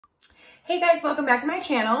Hey guys, welcome back to my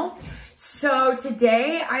channel. So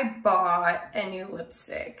today I bought a new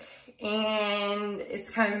lipstick and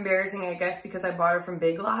it's kind of embarrassing, I guess, because I bought it from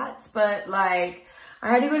Big Lots, but like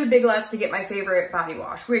I had to go to Big Lots to get my favorite body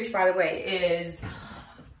wash, which by the way is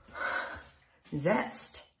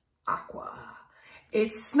Zest Aqua.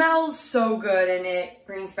 It smells so good and it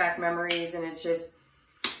brings back memories and it's just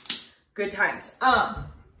good times.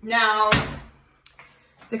 Now,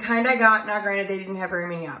 the kind I got, now granted they didn't have very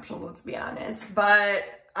many options, let's be honest, but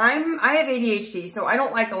I have ADHD, so I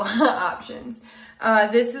don't like a lot of options.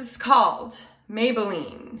 This is called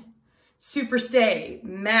Maybelline Super Stay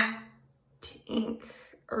Matte Ink,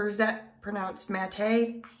 or is that pronounced matte?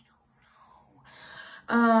 I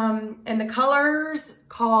don't know. And the color's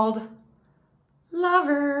called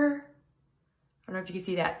Lover. I don't know if you can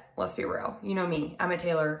see that. Let's be real. You know me. I'm a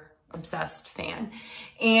Taylor obsessed fan.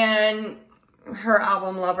 And her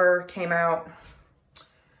album Lover came out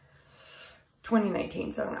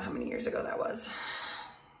 2019, so I don't know how many years ago that was.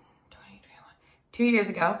 2021. 2 years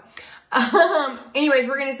ago. Anyways,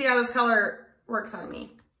 we're gonna see how this color works on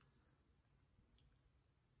me.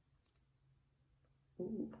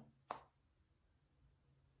 Ooh.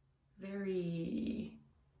 Very,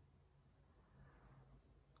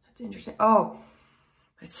 that's interesting. Oh,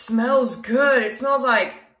 it smells good. It smells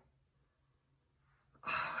like,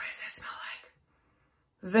 oh, what does that smell like?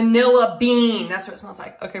 Vanilla bean. That's what it smells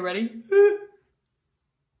like. Okay, ready?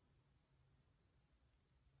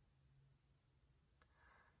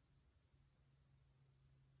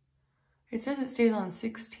 It says it stays on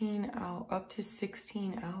up to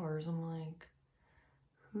 16 hours. I'm like,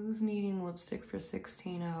 who's needing lipstick for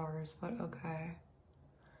 16 hours? But okay.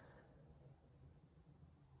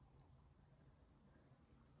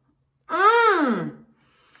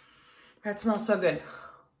 That smells so good.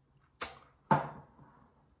 I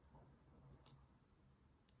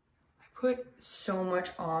put so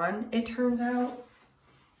much on, it turns out.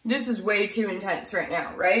 This is way too intense right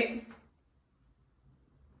now, right?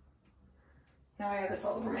 Now I have this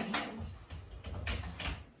all over my hands.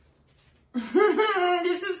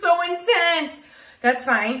 This is so intense. That's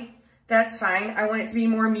fine. That's fine. I want it to be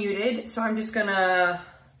more muted, so I'm just gonna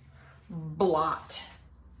blot.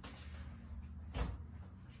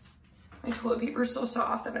 My toilet paper is so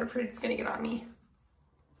soft that I'm afraid it's gonna get on me.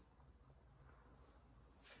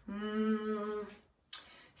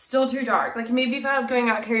 Still too dark. Like maybe if I was going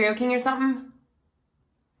out karaoke or something.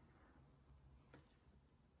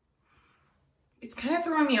 It's kind of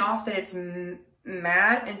throwing me off that it's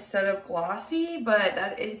matte instead of glossy, but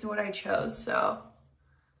that is what I chose, so.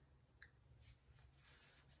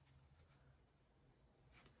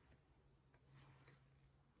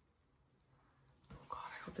 Oh God,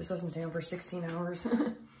 I hope this doesn't stay on for 16 hours.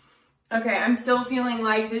 Okay, I'm still feeling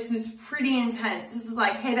like this is pretty intense. This is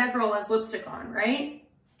like, hey, that girl has lipstick on, right?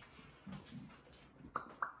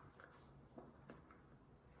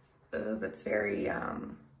 That's very,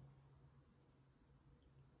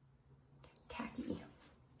 tacky.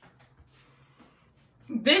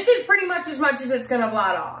 This is pretty much as it's gonna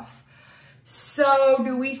blot off. So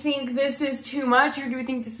do we think this is too much or do we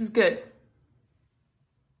think this is good?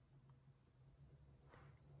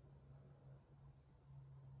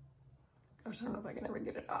 Gosh, I don't know if I can ever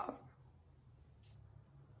get it off.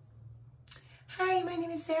 Hi, my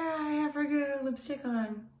name is Sarah. I have regular lipstick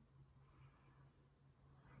on.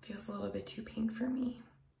 Feels a little bit too pink for me.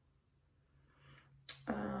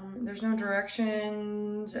 There's no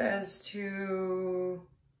directions as to...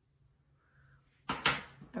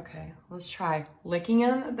 Okay, let's try licking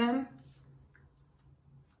on them.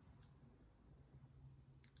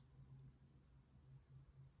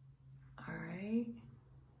 All right.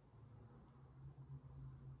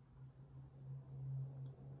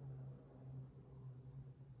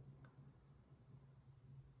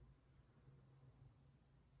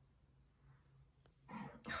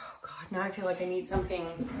 Now I feel like I need something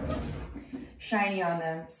shiny on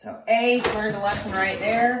them. So A, learned a lesson right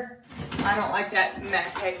there. I don't like that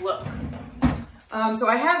matte look. So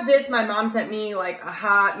I have this, my mom sent me like a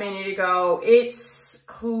hot minute ago. It's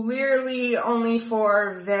clearly only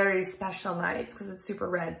for very special nights because it's super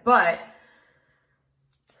red, but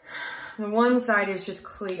the one side is just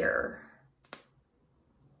clear.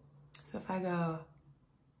 So if I go,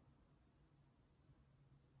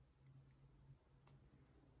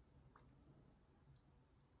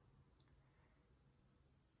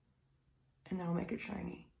 and that'll make it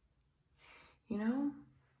shiny. You know?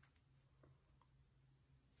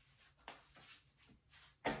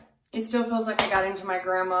 It still feels like I got into my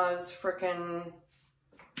grandma's frickin'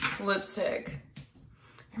 lipstick.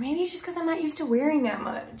 Or maybe it's just because I'm not used to wearing that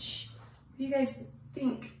much. What do you guys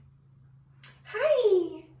think?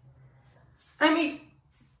 I mean,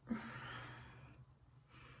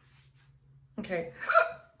 okay,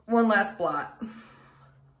 one last blot.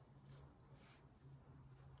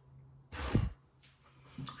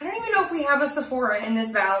 I don't even know if we have a Sephora in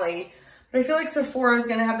this valley, but I feel like Sephora is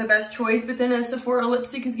gonna have the best choice, but then a Sephora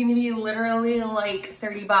lipstick is gonna be literally like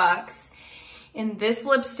 30 bucks. And this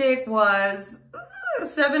lipstick was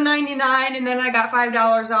 $7.99, and then I got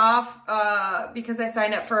 $5 off because I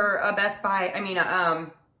signed up for a Best Buy,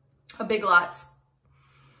 a Big Lots,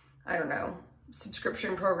 I don't know,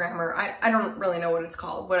 subscription program, or I don't really know what it's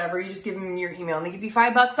called, whatever. You just give them your email and they give you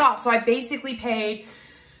 $5 off. So I basically paid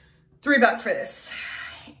 $3 for this.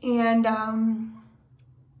 And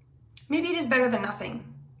maybe it is better than nothing.